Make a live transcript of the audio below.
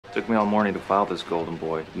Took me all morning to file this, Golden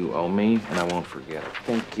Boy. You owe me, and I won't forget it.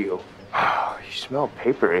 Thank you. Oh, you smell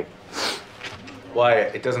papery.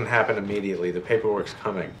 Wyatt, it doesn't happen immediately. The paperwork's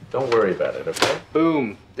coming. Don't worry about it, okay?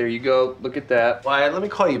 Boom. There you go. Look at that. Wyatt, let me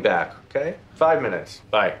call you back, okay? 5 minutes.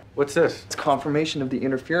 Bye. What's this? It's confirmation of the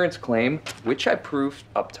interference claim, which I proved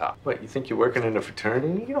up top. What, you think you're working in a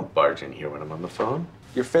fraternity? You don't barge in here when I'm on the phone.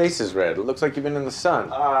 Your face is red. It looks like you've been in the sun.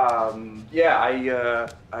 Yeah,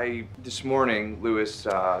 this morning, Lewis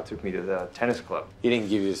took me to the tennis club. He didn't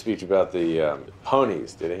give you a speech about the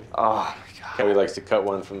ponies, did he? Oh, my God. How he likes to cut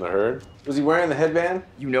one from the herd? Was he wearing the headband?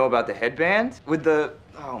 You know about the headband? With the...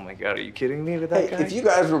 Oh, my God, are you kidding me with that guy? If you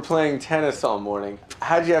guys were playing tennis all morning,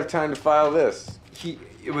 how'd you have time to file this?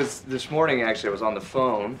 It was this morning, actually. I was on the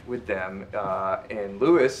phone with them, and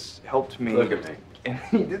Lewis helped me. Look at me. And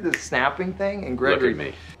he did the snapping thing, and Gregory... Look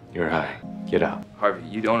at me. You're high. Get out. Harvey,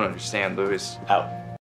 you don't understand, Lewis. Out.